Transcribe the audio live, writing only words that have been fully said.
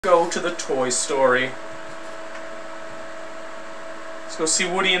Go to the Toy Story. Let's go see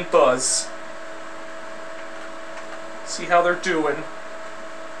Woody and Buzz. See how they're doing.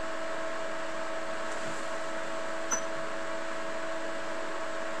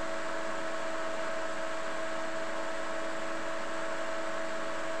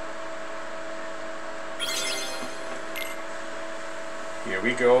 Here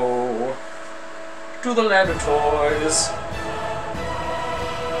we go. To the land of toys.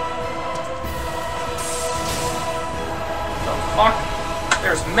 Fuck!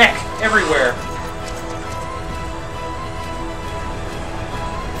 There's mech everywhere!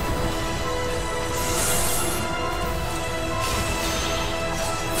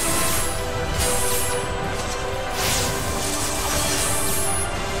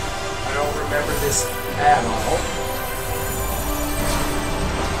 I don't remember this at all.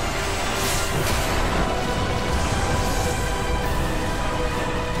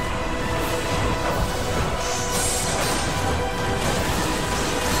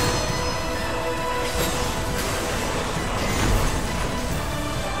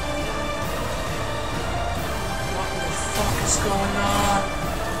 What's going on?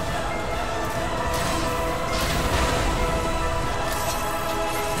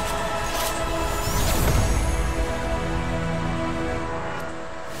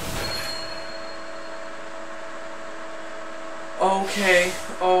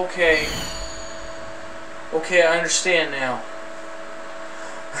 Okay, I understand now.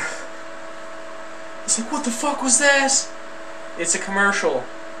 It's like, what the fuck was that? It's a commercial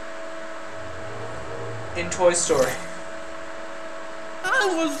in Toy Story.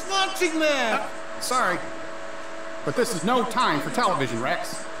 I was watching that! Sorry, but this is no time for television,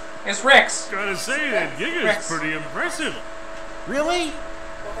 Rex. It's Rex! Gotta say, that gig is pretty impressive. Really?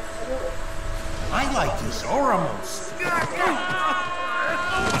 I like his aura most.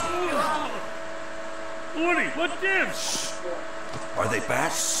 Woody, what gives? Are they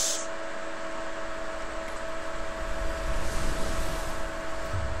bats?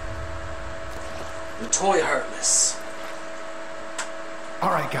 The Toy Heartless.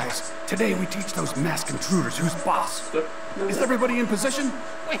 All right, guys. Today we teach those masked intruders who's boss. Is everybody in position?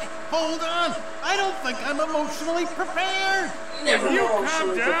 Wait, hold on. I don't think I'm emotionally prepared. Never You emotionally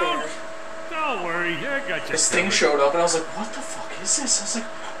calm down. prepared. Don't worry, I got you. This thing showed up and I was like, what the fuck is this? I was like,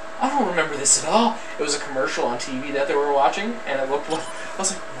 I don't remember this at all. It was a commercial on TV that they were watching and it looked like, I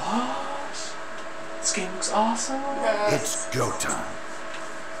was like, what? This game looks awesome. It's go time.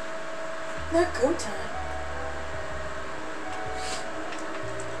 Not go time.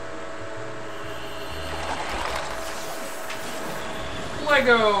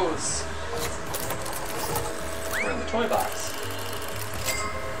 Legos! We're in the toy box.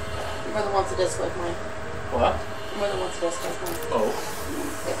 We're the ones that does like mine. What? We're the ones that does like mine. Oh.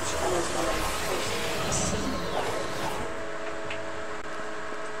 Yep, I know it's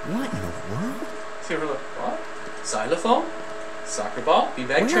What in the world? See, we're like, what? Xylophone? Soccer ball?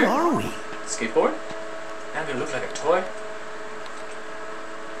 Beanbag Where chair? are we? Skateboard? Now they look like a toy.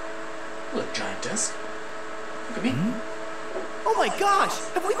 Look, giant desk. Look at me. Oh my gosh!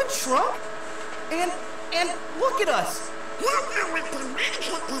 Have we been shrunk? And look at us! You know what the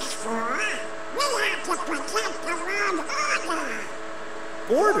magic is for? We have to protect the world order.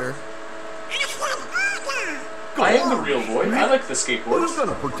 Order? I said order! I am the real boy. I like the skateboards. Who's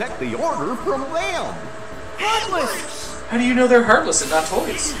gonna protect the order from them? Heartless! How do you know they're heartless and not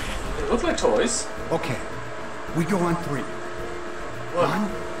toys? They look like toys. Okay, we go on 3. 1,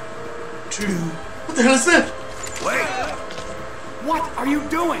 2. What the hell is that? Wait! What are you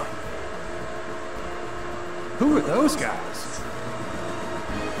doing? Who are those guys?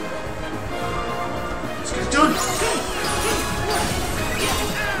 Let's get it done.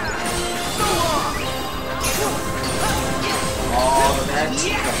 Oh, the mad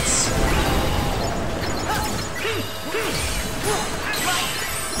teacups.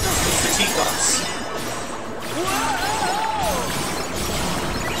 It's the teacups.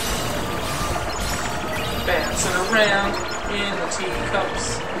 Bouncing around in the teacups.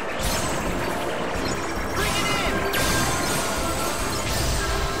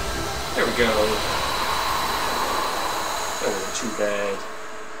 There we go. That wasn't too bad.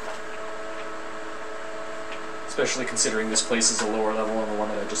 Especially considering this place is a lower level than the one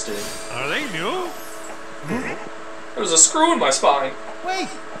that I just did. Are they new? There was a screw in my spine. Wait!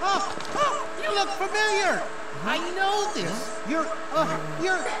 Oh, you look familiar! I know this! You're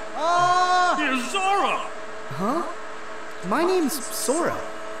Here's Zora! Huh? My name's Sora.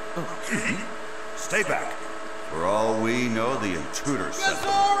 Stay back. For all we know, the intruder sent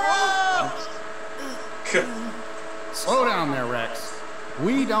them. Zora! Slow down there, Rex.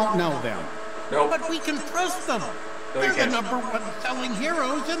 We don't know them. Nope. But we can trust them. No, you They're the can't. #1 selling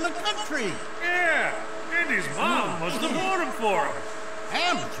heroes in the country. Yeah, Andy's mom must have bought him for him.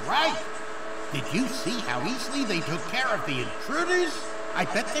 Ham's right. Did you see how easily they took care of the intruders? I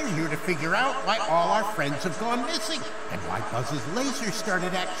bet they're here to figure out why all our friends have gone missing, and why Buzz's laser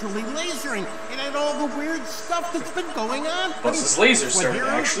started actually lasering, and all the weird stuff that's been going on. Buzz's laser What started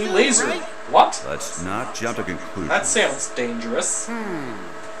heroes actually do, laser. right? What? Let's not jump to conclusions. That sounds dangerous.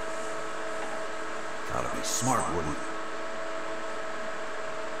 Gotta be smart, wouldn't it?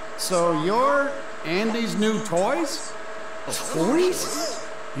 So you're Andy's new toys? Toys?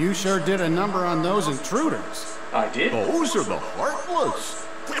 You sure did a number on those intruders. I did. Those are the Heartless.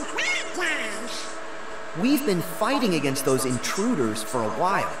 The bad guys. We've been fighting against those intruders for a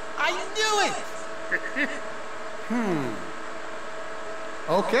while. I knew it!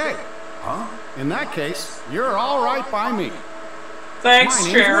 Okay. Huh? In that case, you're all right by me. Thanks, My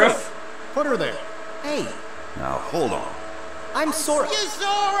name's Sheriff. Will. Put her there. Hey, Now, hold on. I'm Sora.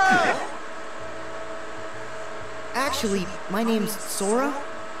 Yuzora! Actually, my name's Sora.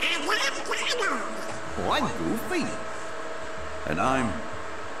 I love Donald. Oh, I'm Goofy. And I'm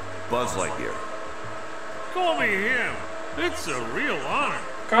Buzz Lightyear. Call me him. It's a real honor.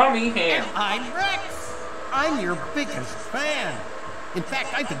 Call me Ham. I'm Rex. I'm your biggest fan. In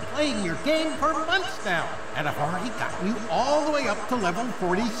fact, I've been playing your game for months now, and I've already gotten you all the way up to level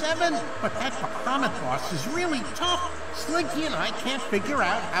 47. But that Bahamut boss is really tough. Slinky and I can't figure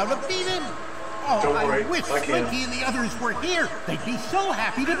out how to beat him. Oh, Don't worry, I wish I can. Slinky and the others were here. They'd be so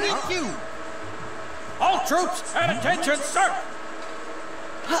happy to meet you. All troops at attention, sir.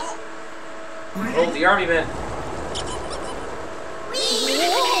 Oh, the army men.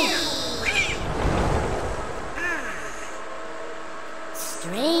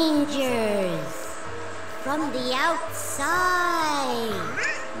 Strangers from the outside.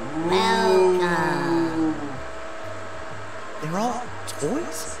 Welcome. They're all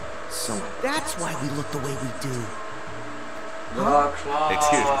toys? So that's why we look the way we do. The Claw.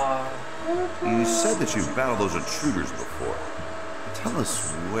 Excuse me. You said that you battled those intruders before. Tell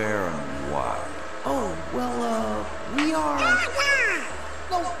us where and why. Oh, well, we are...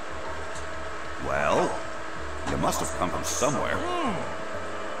 No, Well, you must have come from somewhere.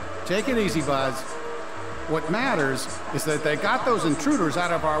 Take it easy, Buzz. What matters is that they got those intruders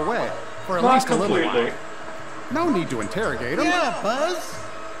out of our way for at Not least a little completely. while. No need to interrogate them. Yeah, Buzz.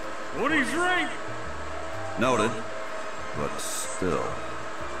 Woody's right. Noted. But still.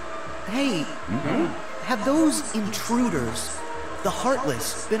 hey, have those intruders, the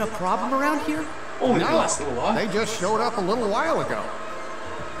Heartless, been a problem around here? Only the No, last little while. they just showed up a little while ago.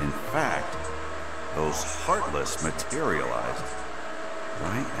 In fact, those Heartless materialized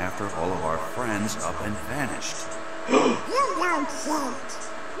right after all of our friends up and vanished. You don't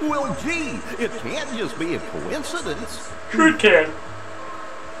think. Well, gee, it can't just be a coincidence. Good can.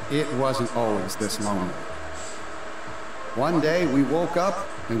 It wasn't always this lonely. One day we woke up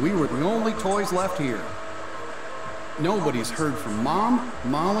and we were the only toys left here. Nobody's heard from Mom,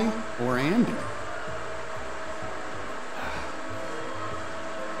 Molly, or Andy.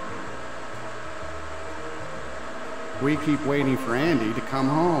 We keep waiting for Andy to come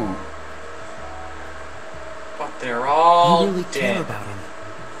home. But they're all You really dead. care about him.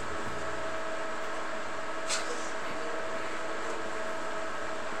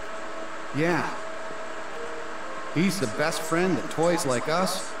 Yeah. He's the best friend that toys like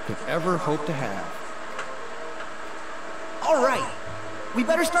us could ever hope to have. All right, we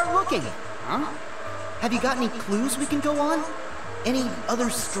better start looking. Huh? Have you got any clues we can go on? Any other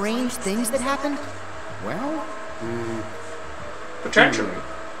strange things that happened? Well, Potentially.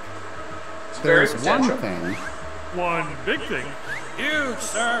 It's very there's one potential. thing. One big thing. Huge,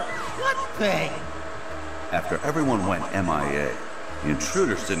 sir. What thing? After everyone went MIA, the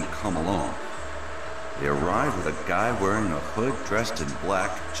intruders didn't come alone. They arrived with a guy wearing a hood dressed in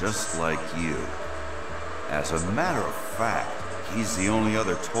black, just like you. As a matter of fact, he's the only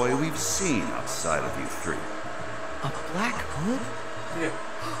other toy we've seen outside of you three. A black hood? Yeah.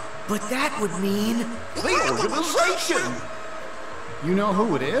 But that would mean... The organization! You know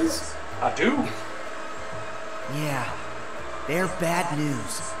who it is? I do. Yeah, they're bad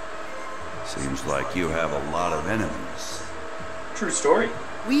news. Seems like you have a lot of enemies. True story.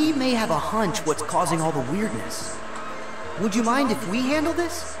 We may have a hunch what's causing all the weirdness. Would you mind if we handle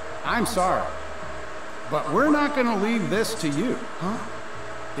this? I'm sorry. But we're not gonna leave this to you. Huh?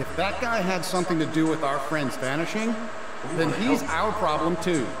 If that guy had something to do with our friends vanishing, then he's our problem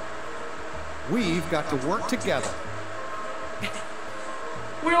too. We've got to work together.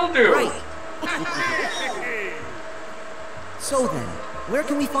 Will do. Right. So then, Where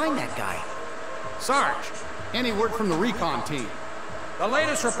can we find that guy? Sarge, any word from the recon team? The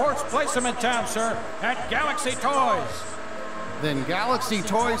latest reports place him in town, sir, at Galaxy Toys. Then Galaxy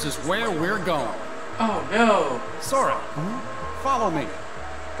Toys is where we're going. Oh no! Sora, follow me.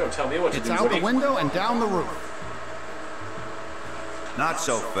 Don't tell me what to It's do. out Woody. the window and down the roof. Not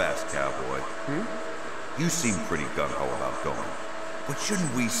so fast, cowboy. You seem pretty gung-ho about going. But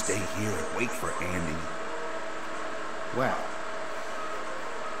shouldn't we stay here and wait for Andy? Well,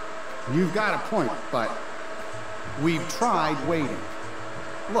 you've got a point, but we've tried waiting.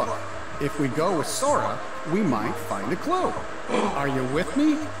 Look, if we go with Sora, we might find a clue. Are you with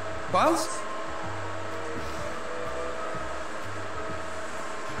me, Buzz?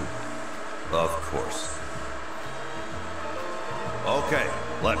 Of course. Okay,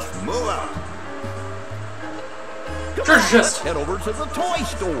 let's move out. Treasure chest! Head over to the toy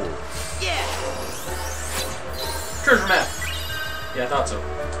store. Yeah! Treasure map! Yeah, I thought so.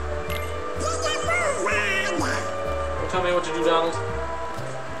 Don't tell me what to do, Donald.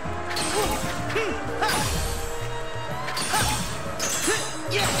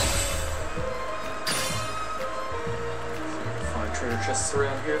 Find treasure chests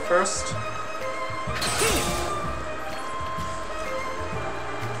around here first.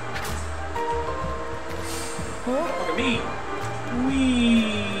 Look at me!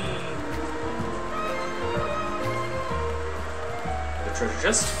 Whee! The treasure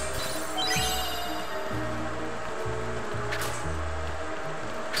chest.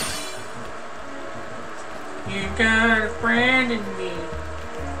 You got a friend in me.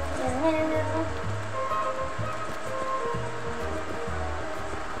 I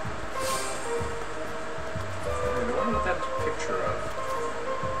wonder what that's a picture of.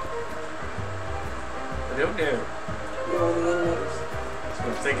 I don't know. You're the inmates. That's what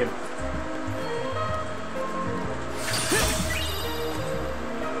I'm thinking.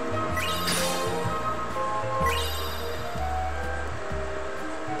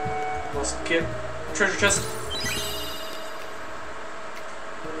 Lost kid. Treasure chest.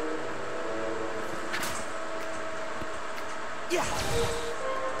 Yeah!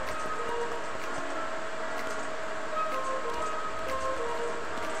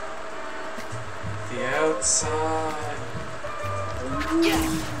 The outside. Yeah!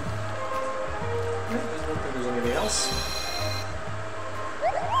 I don't think there's anything else.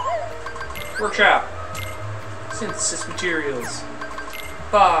 Workshop. Synthesis materials.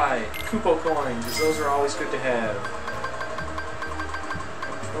 Buy. Kupo coins, because those are always good to have.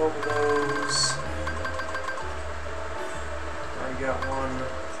 Control those. I got one.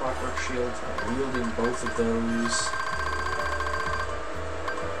 Clockwork shield. I'm wielding both of those.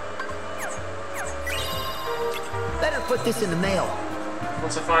 Better put this in the mail.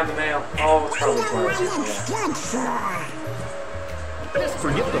 Once I find the mail. Oh, it's probably closed. Yeah. Just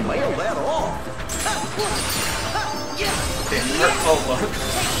forget to mail that off. Oh, look.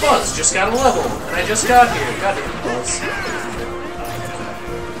 Buzz just got a level, and I just got here. Goddamn Buzz.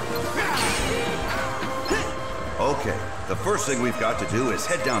 Okay, the first thing we've got to do is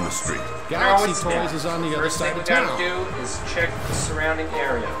head down the street. Galaxy it's Toys not. is on the other First side thing we of gotta town. do is check the surrounding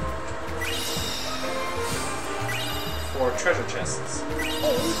area for treasure chests.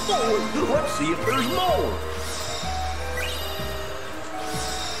 Oh boy, let's see if there's more.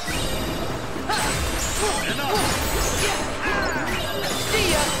 See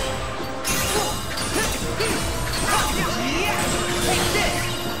ya! Take this!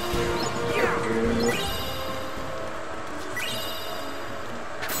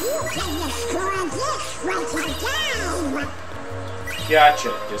 You can destroy this with your game.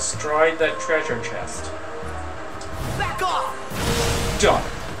 Gotcha. Destroyed that treasure chest. Back off! Done.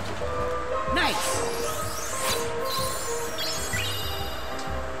 Nice!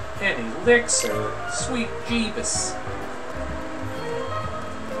 An elixir. Sweet Jeebus.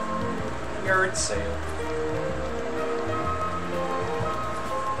 Yard sale.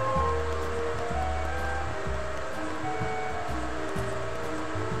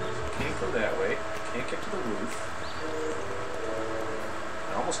 Can't go that way. Can't get to the roof.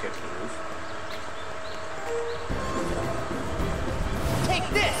 I almost get to the roof. Take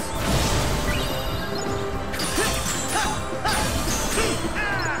this!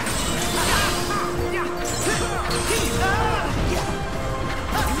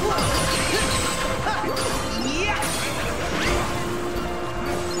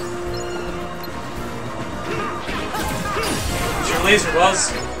 Use your laser,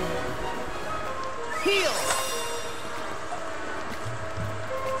 Buzz. Heal!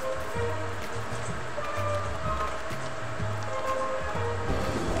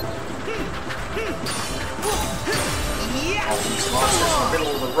 All these monsters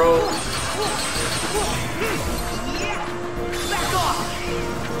road. Back off!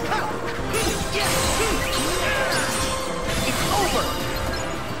 It's over!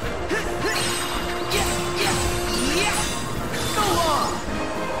 Go on!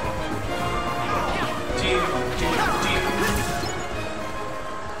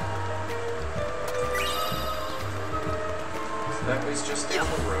 So that was just down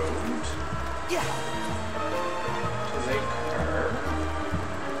the road. There's a car.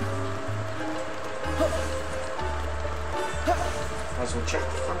 Might as well check the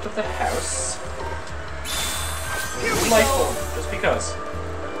front of the house. Light bulb, just because.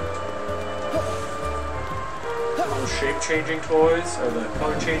 Little shape-changing toys, or the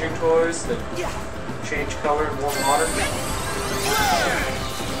color-changing toys that change color in warm water.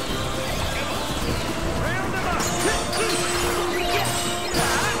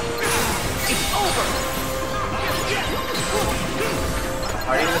 It's over!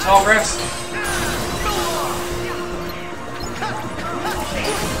 Hiding in the tall grass.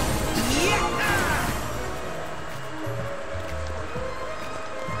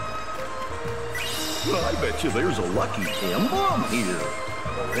 Well, I bet you there's a lucky M-bomb here.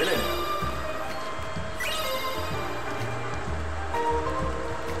 Oh, really?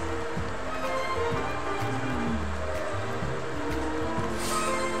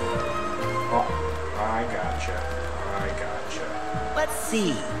 Oh, I gotcha. Let's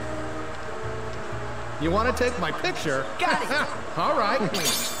see. You want to take my picture? Got it! All right.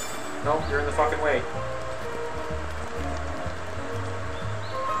 Nope, you're in the fucking way.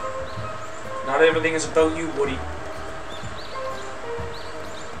 Not everything is about you, Woody.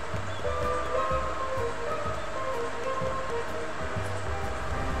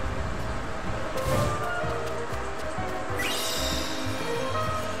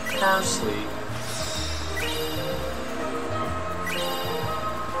 Parsley.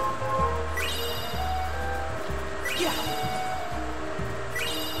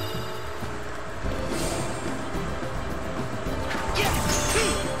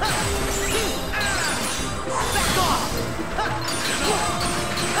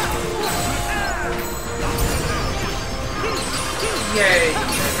 Yay!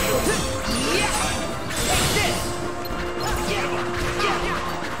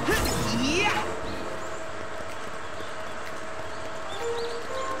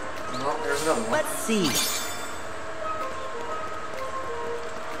 Oh, there's another one. Let's see.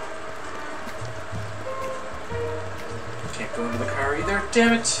 Can't go into the car either,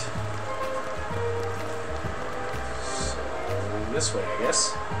 damn it! So, this way, I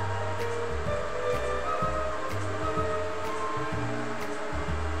guess.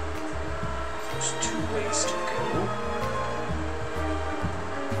 There's 2 ways to go.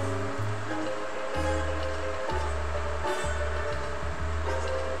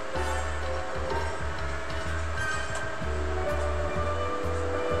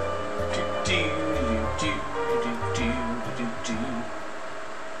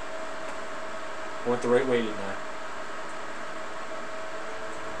 I went the right way, didn't I?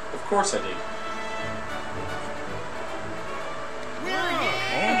 Of course I did.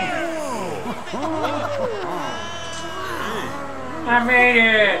 I made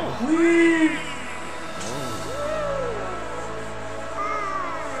it! Whee!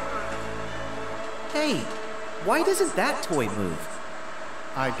 Hey, why doesn't that toy move?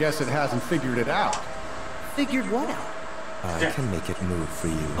 I guess it hasn't figured it out. Figured what out? I can make it move for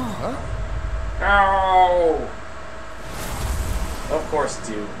you. Huh? Ow! Of course,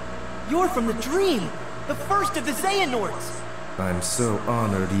 dude. You're from the dream! The first of the Xehanorts! I'm so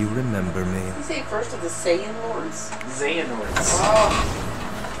honored you remember me. You say first of the Saiyan Lords? Xehanorts.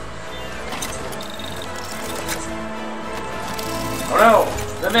 Oh no!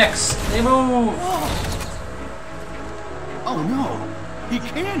 The mix! They move! Oh no! He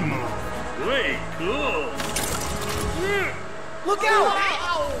can move! Way cool. Look out!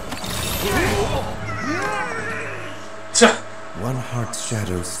 One heart's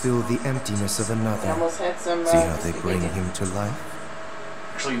shadows fill the emptiness of I another. almost had some. See how they bring him to life?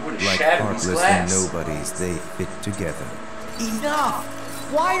 Actually, you would have Like shattered these heartless and glass. nobodies, they fit together. Enough!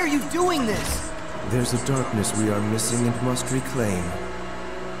 Why are you doing this? There's a darkness we are missing and must reclaim.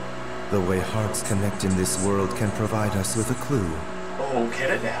 The way hearts connect in this world can provide us with a clue. Oh, get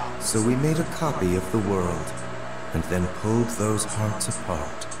it now. So we made a copy of the world, and then pulled those hearts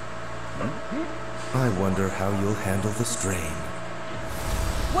apart. I wonder how you'll handle the strain.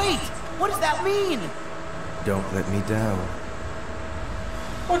 Wait! What does that mean? Don't let me down.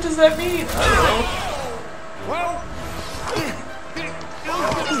 What does that mean? I don't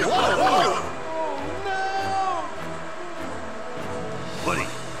know. Buddy,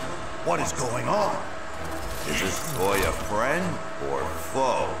 What is going on? Is this boy a friend or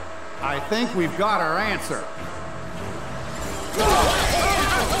foe? I think we've got our answer.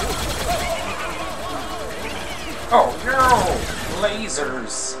 Oh no!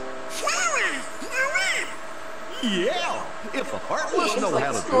 Lasers! Yeah! If the Heartless He's know like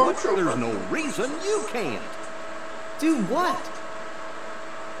how to a do it, stormtrooper. there's no reason you can't. Do what?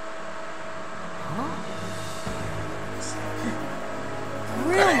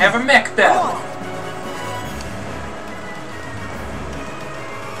 Gotta have a mech battle!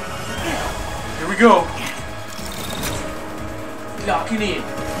 Here we go! Locking in!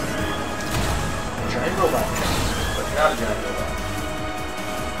 Giant robot. But not a giant robot.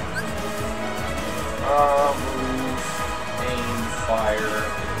 Move, aim, fire.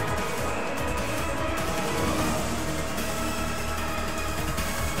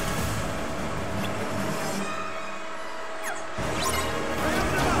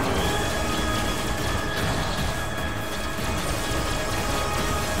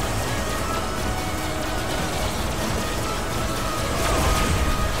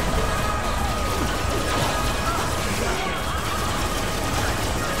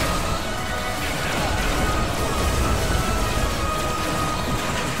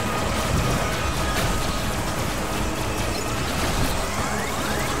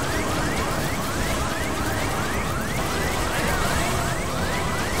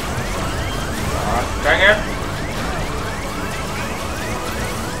 Dang it!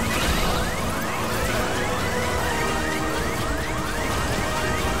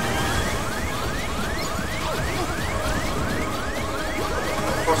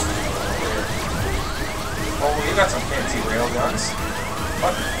 Of course. Oh, you got some fancy rail guns.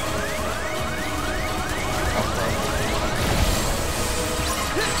 What?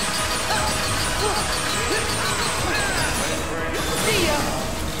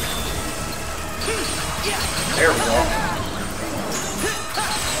 There we go.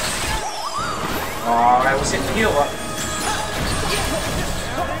 Oh, I was hitting the heel up.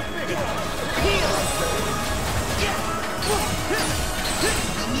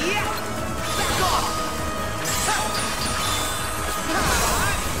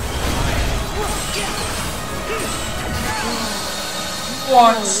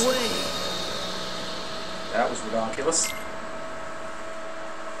 What? That was ridiculous.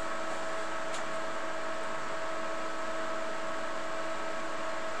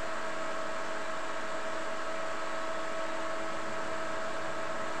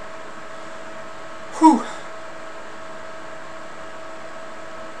 Whew.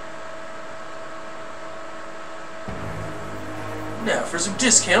 Now for some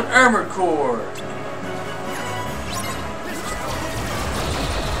discount armored core.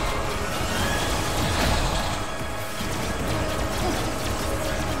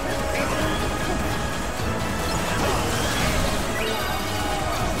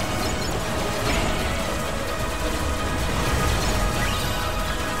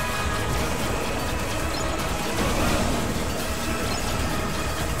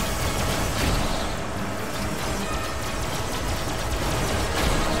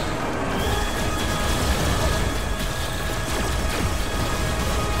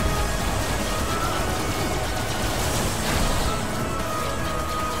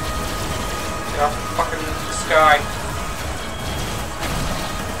 Get off the fucking sky.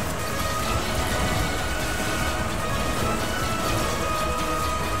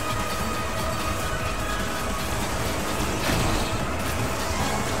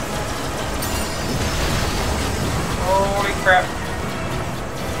 Holy crap.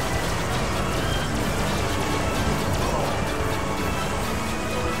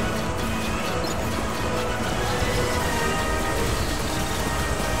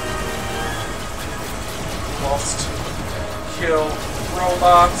 Whilst kill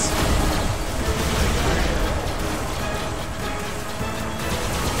robots.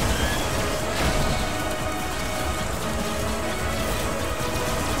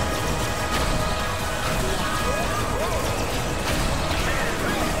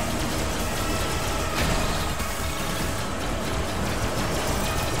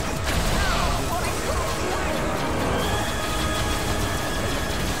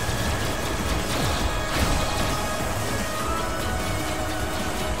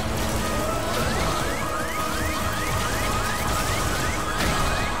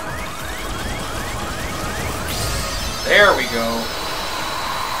 There we go.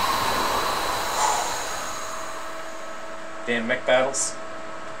 Damn mech battles.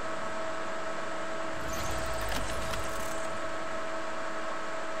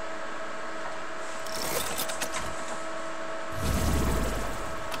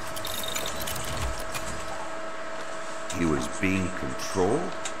 he was being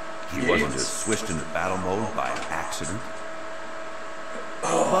controlled? He wasn't just switched into battle mode by accident?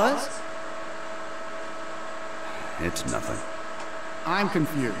 Buzz? It's nothing. I'm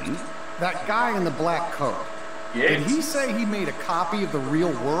confused. That guy in the black coat. Did he say he made a copy of the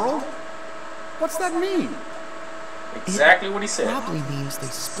real world? What's that mean? Exactly what he said. Probably means they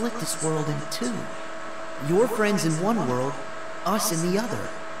split this world in two. Your friends in one world, us in the other.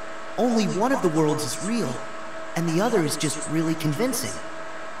 Only one of the worlds is real, and the other is just really convincing.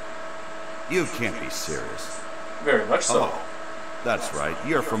 You can't be serious. Very much so. Oh, that's right.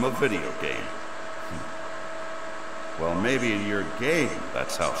 You're from a video game. Well, maybe in your game,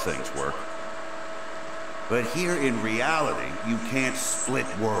 that's how things work. But here in reality, you can't split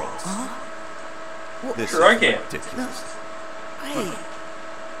worlds. Huh? This sure I is can. ridiculous. Hey,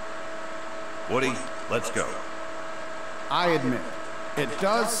 Woody, let's go. I admit, it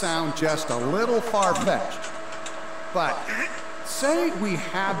does sound just a little far-fetched. But say we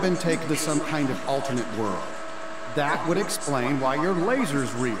have been taken to some kind of alternate world. That would explain why your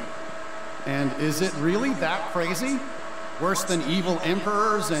laser's real. And is it really that crazy? Worse than evil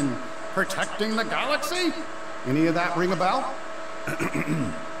emperors and protecting the galaxy? Any of that ring a bell?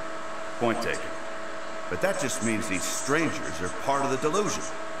 Point taken. But that just means these strangers are part of the delusion.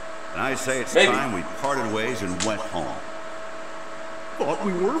 And I say it's time we parted ways and went home. Thought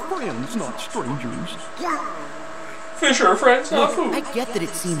we were friends, not strangers. Fish are friends, not food. I get that it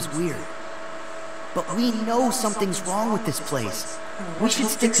seems weird. But we know something's wrong with this place. We should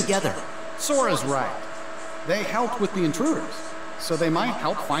stick together. Sora's right. They helped with the intruders, so they might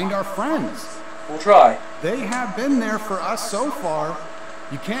help find our friends. We'll try. They have been there for us so far.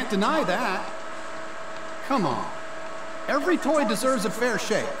 You can't deny that. Come on. Every toy deserves a fair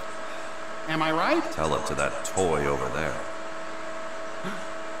shake. Am I right? Tell it to that toy over there.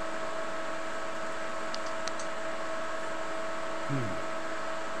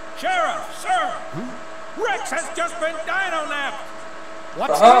 Sheriff, sir! Rex has just been dino-napped!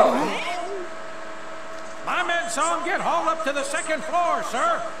 What's that? My men saw him get hauled up to the second floor,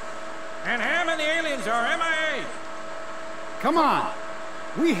 sir. And Ham and the aliens are MIA. Come on.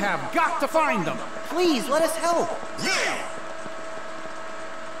 We have got to find them. Please, let us help.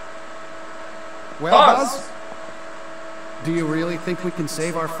 Well, Buzz, do you really think we can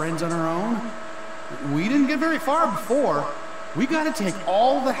save our friends on our own? We didn't get very far before. We gotta take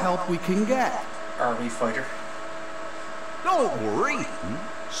all the help we can get. Army fighter. Don't worry.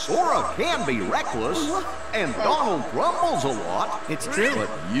 Sora can be reckless, and Donald grumbles a lot. It's true. But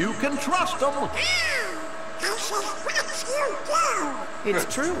you can trust him. I should watch you go. It's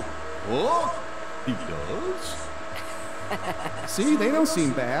true. Oh, he does? See, they don't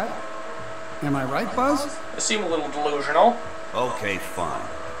seem bad. Am I right, Buzz? They seem a little delusional. Okay, fine.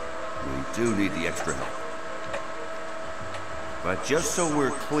 We do need the extra help. But just so we're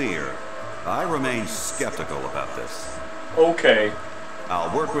clear, I remain skeptical about this. Okay.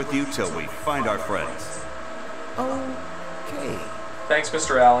 I'll work with you till we find our friends. Okay. Thanks,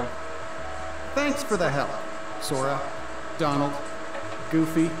 Mr. Allen. Thanks for the help, Sora, Donald,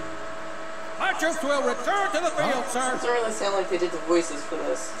 Goofy. Our troops will return to the field, sir. It doesn't really sound like they did the voices for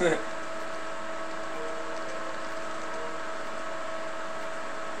this.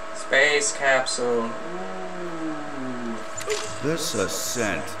 Space capsule. Ooh. This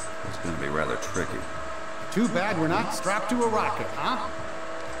ascent is going to be rather tricky. Too bad we're not strapped to a rocket, huh?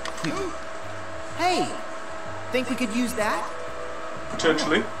 Hey, think we could use that?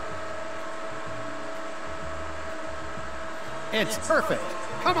 Potentially. It's perfect.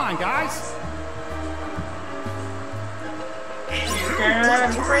 Come on, guys. Got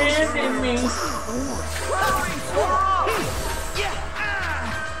a friend in me.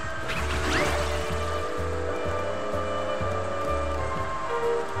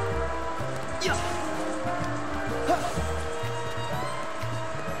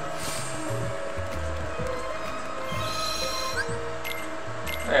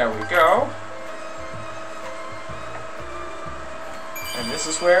 There we go. And this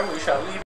is where we shall leave